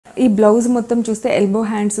ఈ బ్లౌజ్ మొత్తం చూస్తే ఎల్బో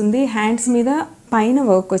హ్యాండ్స్ ఉంది. హ్యాండ్స్ మీద పైన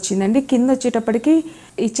వర్క్ వచ్చిందండి. కింద వచ్చేటప్పటికి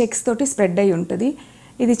ఈ చెక్స్ తోటి స్ప్రెడ్ అయి ఉంటుంది.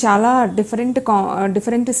 ఇది చాలా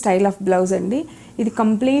డిఫరెంట్ స్టైల్ ఆఫ్ బ్లౌజ్ అండి. ఇది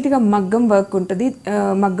కంప్లీట్గా మగ్గం వర్క్ ఉంటుంది.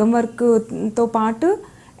 మగ్గం వర్క్తో పాటు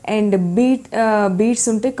అండ్ బీడ్స్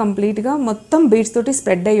ఉంటాయి. కంప్లీట్గా మొత్తం బీడ్స్ తోటి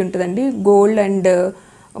స్ప్రెడ్ అయి ఉంటుందండి. గోల్డ్ అండ్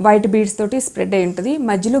వైట్ బీడ్స్ తోటి స్ప్రెడ్ అయి ఉంటుంది.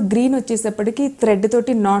 మధ్యలో గ్రీన్ వచ్చేటప్పటికి థ్రెడ్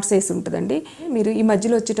తోటి నాట్స్ వేసి ఉంటుందండి. మీరు ఈ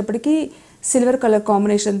మధ్యలో వచ్చేటప్పటికి సిల్వర్ కలర్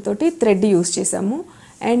కాంబినేషన్ తోటి థ్రెడ్ యూస్ చేసాము.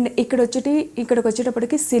 అండ్ ఇక్కడికి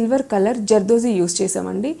వచ్చేటప్పటికి సిల్వర్ కలర్ జర్దోజీ యూస్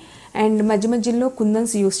చేసామండి. అండ్ మధ్యలో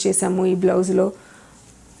కుందన్స్ యూస్ చేసాము ఈ బ్లౌజ్లో.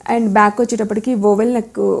 అండ్ బ్యాక్ వచ్చేటప్పటికి వోవెల్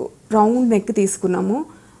నెక్, రౌండ్ నెక్ తీసుకున్నాము.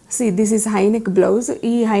 This is high neck blouse.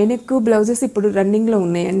 ఈ హై నెక్ బ్లౌజెస్ ఇప్పుడు రన్నింగ్లో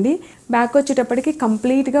ఉన్నాయండి. బ్యాక్ వచ్చేటప్పటికి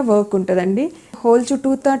కంప్లీట్గా వర్క్ ఉంటుందండి. హోల్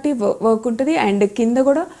చుట్టూ తోటి వర్క్ ఉంటుంది. అండ్ కింద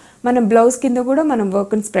కూడా మనం బ్లౌజ్ కింద కూడా మనం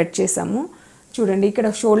వర్క్ని స్ప్రెడ్ చేసాము. చూడండి, ఇక్కడ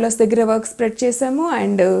షోల్డర్స్ దగ్గర వర్క్ స్ప్రెడ్ చేసాము.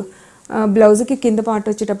 అండ్ బ్లౌజ్కి కింద పార్ట్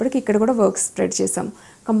వచ్చేటప్పటికి ఇక్కడ కూడా వర్క్ స్ప్రెడ్ చేసాం.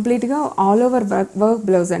 కంప్లీట్గా ఆల్ ఓవర్ వర్క్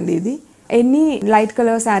బ్లౌజ్ అండి ఇది. ఎన్ని లైట్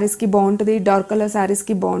కలర్ శారీస్కి బాగుంటుంది, డార్క్ కలర్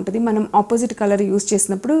శారీస్కి బాగుంటుంది. మనం ఆపోజిట్ కలర్ యూస్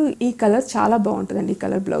చేసినప్పుడు ఈ కలర్ చాలా బాగుంటుందండి, ఈ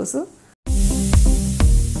కలర్ బ్లౌజ్.